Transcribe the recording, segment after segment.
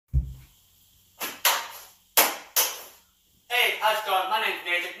how's it going? My name's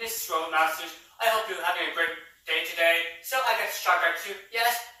Nathan, this is Roller Masters. I hope you're having a great day today. So I got the Shark IQ.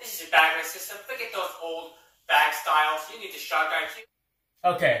 Yes, this is a bagless system. Forget those old bag styles. You need the Shark IQ.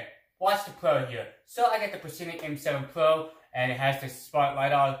 Okay, watch the Pro here. So I got the Proscenic M7 Pro, and it has the smart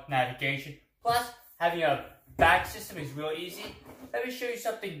Lidar Navigation. Plus, having a bag system is real easy. Let me show you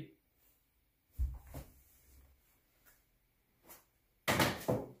something.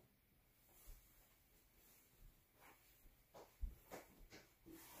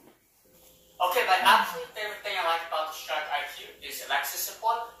 Okay, my absolute favorite thing I like about the Shark IQ is Alexa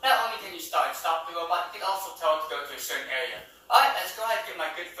support. Not only can you start and stop the robot, you can also tell it to go to a certain area. Alright, let's go ahead and get my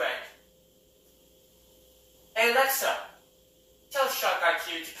good friend. Hey Alexa, tell Shark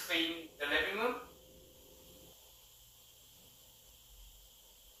IQ to clean the living room.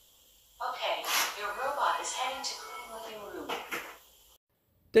 Okay, your robot is heading to clean living room.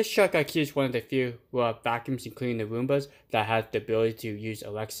 This Shark IQ is one of the few vacuums, including the Roombas, that have the ability to use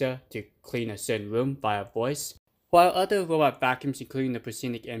Alexa to clean a certain room via voice. While other robot vacuums, including the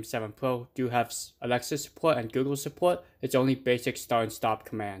Proscenic M7 Pro, do have Alexa support and Google support, it's only basic start and stop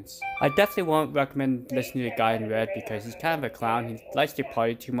commands. I definitely won't recommend listening to the guy in red because he's kind of a clown. He likes to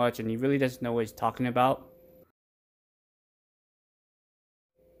party too much and he really doesn't know what he's talking about.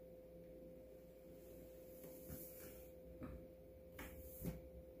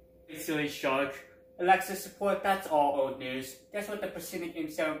 Silly shark. Alexa support, that's all old news. That's what the Proscenic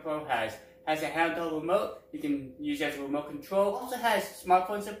M7 Pro has. Has a handheld remote, you can use it as a remote control. Also has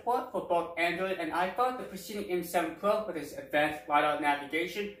smartphone support for both Android and iPhone. The Proscenic M7 Pro with its advanced Lidar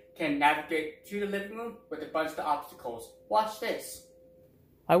Navigation can navigate to the living room with a bunch of obstacles. Watch this.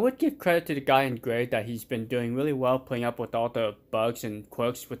 I would give credit to the guy in gray that he's been doing really well putting up with all the bugs and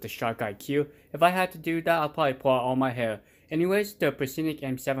quirks with the Shark IQ. If I had to do that, I'll probably pull out all my hair. Anyways, the Proscenic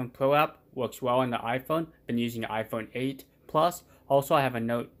M7 Pro app works well on the iPhone. Been using the iPhone 8 Plus. Also, I have a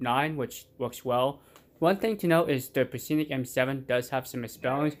Note 9, which works well. One thing to note is the Proscenic M7 does have some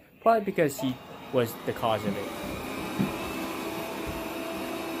misspellings, probably because he was the cause of it.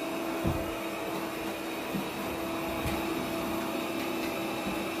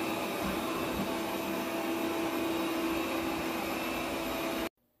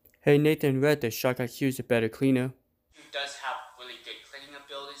 Hey Nathan, read the Shark IQ is a better cleaner. It does have really good cleaning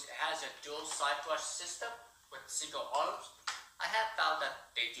abilities. It has a dual side brush system with single arms. I have found that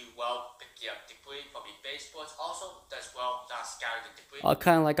they do well picking up debris from your baseboards. Also does well without scattering the debris.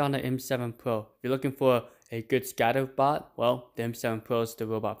 Kind of like on the M7 Pro. If you're looking for a good scatter bot, well, the M7 Pro is the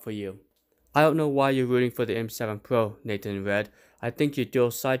robot for you. I don't know why you're rooting for the M7 Pro, Nathan Red. I think your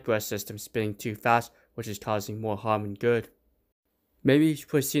dual side brush system is spinning too fast, which is causing more harm than good. Maybe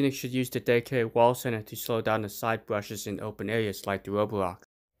Proscenic should use the dedicated wall center to slow down the side brushes in open areas like the Roborock.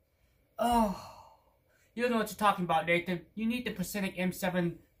 Oh, you don't know what you're talking about, Nathan. You need the Proscenic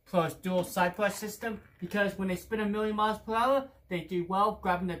M7 Pro's dual side brush system because when they spin a million miles per hour, they do well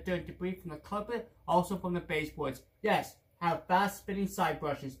grabbing the dirt debris from the carpet, also from the baseboards. Yes, have fast spinning side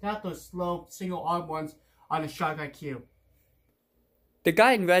brushes, not those slow single arm ones on the Shark IQ. The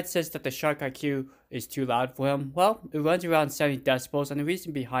guy in red says that the Shark IQ is too loud for him. Well, it runs around 70 decibels, and the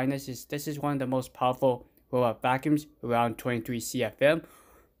reason behind this is one of the most powerful robot vacuums, around 23 CFM.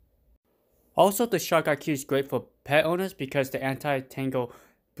 Also, the Shark IQ is great for pet owners because the anti-tangle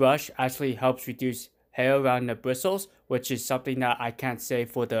brush actually helps reduce hair around the bristles, which is something that I can't say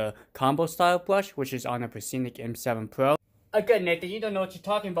for the combo style brush, which is on the Proscenic M7 Pro. Again, Nathan, you don't know what you're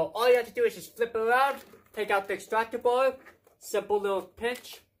talking about. All you have to do is just flip it around, take out the extractor bar, simple little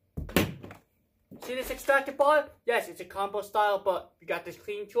pinch. See this extractor bar? Yes, it's a combo style, but we got this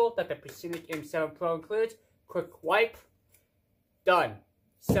clean tool that the Proscenic M7 Pro includes. Quick wipe. Done.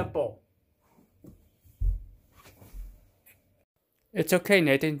 Simple. It's okay,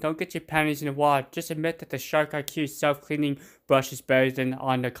 Nathan. Don't get your panties in a wad. Just admit that the Shark IQ self-cleaning brush is better than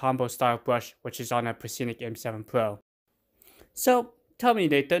on the combo style brush, which is on a Proscenic M7 Pro. So, tell me,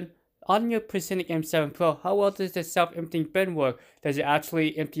 Nathan, on your Proscenic M7 Pro, how well does the self-emptying bin work? Does it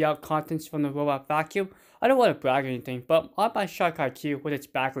actually empty out contents from the robot vacuum? I don't want to brag or anything, but on my Shark IQ with its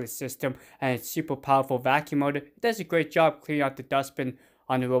backless system and its super powerful vacuum motor, it does a great job cleaning out the dustbin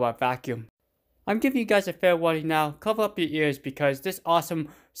on the robot vacuum. I'm giving you guys a fair warning now. Cover up your ears because this awesome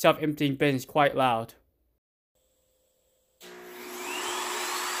self-emptying bin is quite loud.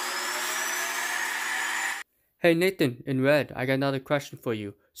 Hey Nathan, in red, I got another question for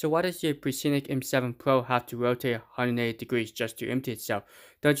you. So why does your Proscenic M7 Pro have to rotate 180 degrees just to empty itself?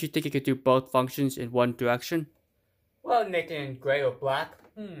 Don't you think it could do both functions in one direction? Well, Nathan, in gray or black?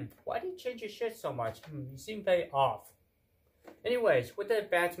 Why do you change your shirt so much? You seem very off. Anyways, with an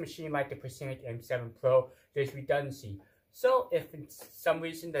advanced machine like the Proscenic M7 Pro, there's redundancy. So if for some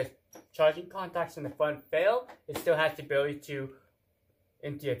reason the charging contacts in the front fail, it still has the ability to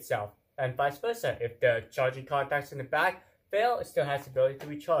empty itself. And vice versa, if the charging contacts in the back fail, it still has the ability to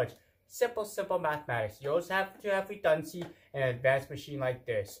recharge. Simple mathematics. You also have to have redundancy in an advanced machine like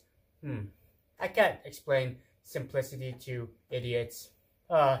this. I can't explain simplicity to idiots.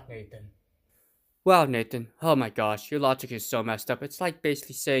 Nathan. Wow, Nathan. Oh my gosh, your logic is so messed up. It's like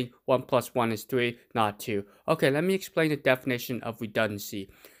basically saying 1 plus 1 is 3, not 2. Okay, let me explain the definition of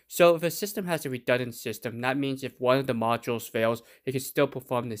redundancy. So if a system has a redundant system, that means if one of the modules fails, it can still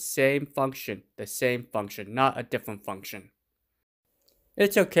perform the same function, not a different function.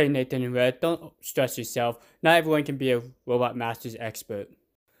 It's okay, Nathan and Red, don't stress yourself. Not everyone can be a Robot Masters expert.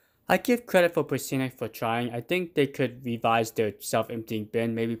 I give credit for Proscenic for trying. I think they could revise their self-emptying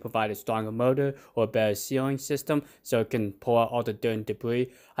bin, maybe provide a stronger motor or a better sealing system so it can pull out all the dirt and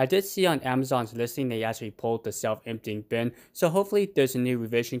debris. I did see on Amazon's listing they actually pulled the self-emptying bin, so hopefully there's a new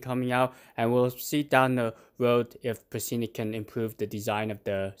revision coming out and we'll see down the road if Proscenic can improve the design of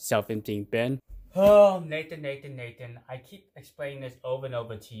the self-emptying bin. Oh, Nathan, I keep explaining this over and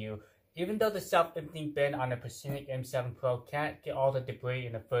over to you. Even though the self-emptying bin on the Proscenic M7 Pro can't get all the debris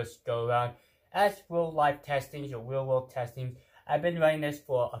in the first go-around, as real-life testings or real-world testings, I've been running this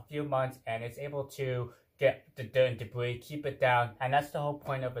for a few months and it's able to get the dirt and debris, keep it down, and that's the whole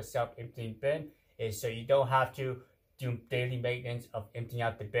point of a self-emptying bin, is so you don't have to do daily maintenance of emptying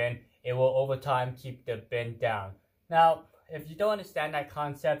out the bin. It will over time keep the bin down. Now, if you don't understand that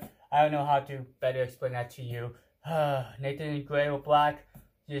concept, I don't know how to better explain that to you. Nathan in gray or black,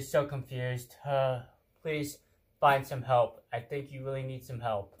 you're so confused. Please find some help. I think you really need some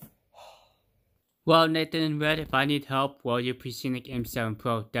help. Well, Nathan in red, if I need help, well, your Proscenic M7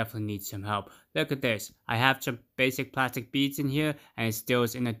 Pro definitely needs some help. Look at this. I have some basic plastic beads in here, and it still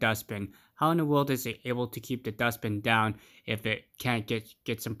is in a dustbin. How in the world is it able to keep the dustbin down if it can't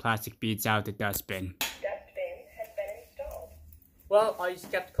get some plastic beads out of the dustbin? Dustbin has been installed. Well, all you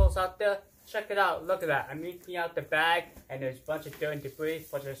skepticals out there, check it out. Look at that. I'm emptying out the bag, and there's a bunch of dirt and debris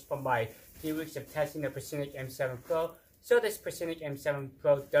just from my few weeks of testing the Proscenic M7 Pro. So this Proscenic M7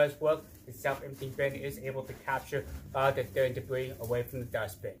 Pro does work. The self-emptying bin is able to capture all the dirt and debris away from the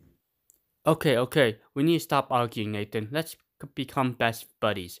dustbin. Okay. We need to stop arguing, Nathan. Let's become best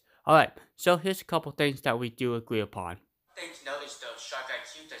buddies. Alright, so here's a couple things that we do agree upon. Thing to note is the Shark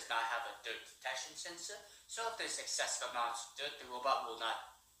IQ does not have a dirt detection sensor. So if there's excessive amounts of dirt, the robot will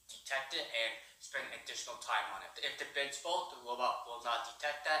not detect it and spend additional time on it. If the bin's full, the robot will not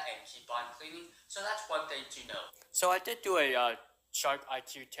detect that and keep on cleaning. So that's one thing to know. So I did do a Shark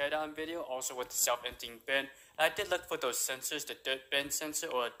IQ teardown video also with the self-emptying bin. And I did look for those sensors, the dirt bin sensor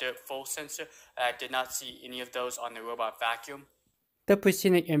or a dirt full sensor. And I did not see any of those on the robot vacuum. The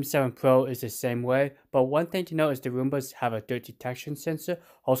Proscenic M7 Pro is the same way, but one thing to note is the Roombas have a dirt detection sensor.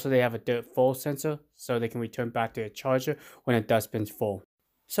 Also, they have a dirt full sensor, so they can return back to the charger when a dustbin's full.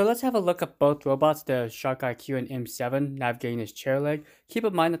 So let's have a look at both robots, the Shark IQ and M7, navigating this chair leg. Keep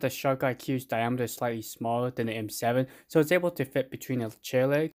in mind that the Shark IQ's diameter is slightly smaller than the M7, so it's able to fit between the chair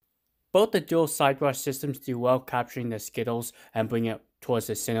legs. Both the dual side brush systems do well capturing the skittles and bringing it towards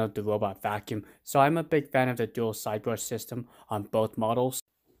the center of the robot vacuum, so I'm a big fan of the dual side brush system on both models.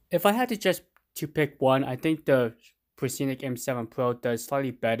 If I had to pick one, I think the Proscenic M7 Pro does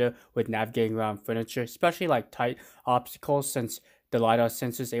slightly better with navigating around furniture, especially like tight obstacles, since the Lidar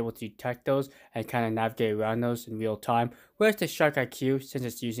sensor is able to detect those and kind of navigate around those in real time, whereas the Shark IQ, since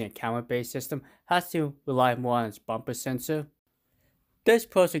it's using a camera-based system, has to rely more on its bumper sensor. There's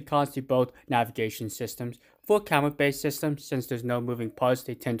pros and cons to both navigation systems. For camera-based systems, since there's no moving parts,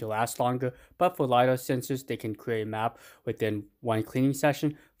 they tend to last longer, but for Lidar sensors, they can create a map within one cleaning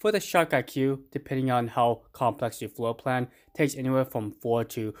session. For the Shark IQ, depending on how complex your floor plan, takes anywhere from 4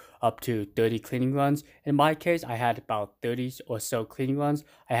 to up to 30 cleaning runs. In my case, I had about 30 or so cleaning runs.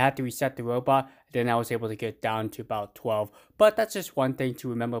 I had to reset the robot, then I was able to get down to about 12, but that's just one thing to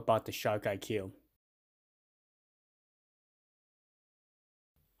remember about the Shark IQ.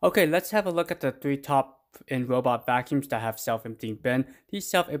 Okay, let's have a look at the three top-end robot vacuums that have self-emptying bin. These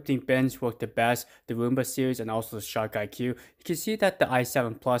self-emptying bins work the best, the Roomba series and also the Shark IQ. You can see that the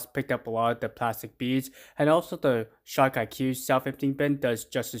i7 Plus picked up a lot of the plastic beads, and also the Shark IQ self-emptying bin does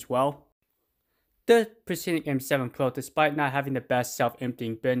just as well. The Proscenic M7 Pro, despite not having the best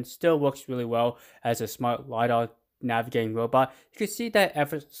self-emptying bin, still works really well as a smart Lidar navigating robot. You can see that it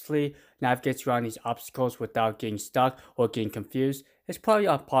effortlessly navigates around these obstacles without getting stuck or getting confused. It's probably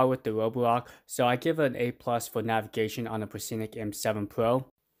on par with the Roborock, so I give it an A+ for navigation on the Proscenic M7 Pro.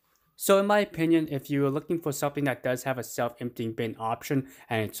 So in my opinion, if you are looking for something that does have a self-emptying bin option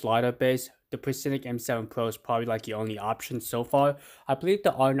and it's Lidar based, the Proscenic M7 Pro is probably like the only option so far. I believe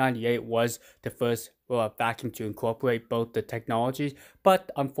the R98 was the first vacuum to incorporate both the technologies,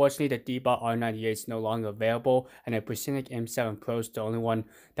 but unfortunately the Debot R98 is no longer available, and the Proscenic M7 Pro is the only one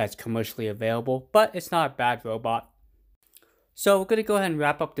that's commercially available, but it's not a bad robot. So we're going to go ahead and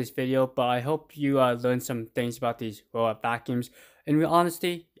wrap up this video, but I hope you learned some things about these robot vacuums. In real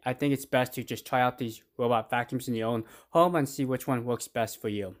honesty, I think it's best to just try out these robot vacuums in your own home and see which one works best for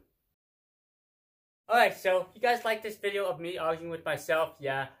you. Alright, so you guys like this video of me arguing with myself?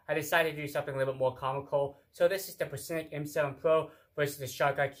 Yeah, I decided to do something a little bit more comical. So this is the Proscenic M7 Pro versus the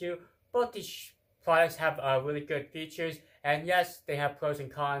Shark IQ. Both these products have really good features, and yes, they have pros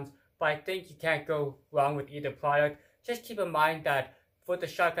and cons, but I think you can't go wrong with either product. Just keep in mind that for the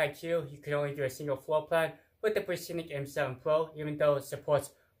Shark IQ, you can only do a single floor plan. With the Proscenic M7 Pro, even though it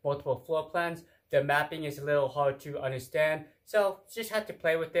supports multiple floor plans, the mapping is a little hard to understand. So just have to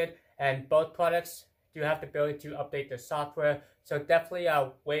play with it, and both products do have the ability to update the software. So definitely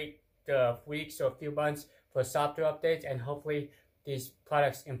wait the weeks or a few months for software updates, and hopefully these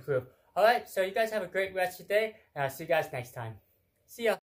products improve. Alright, so you guys have a great rest of your day, and I'll see you guys next time. See ya!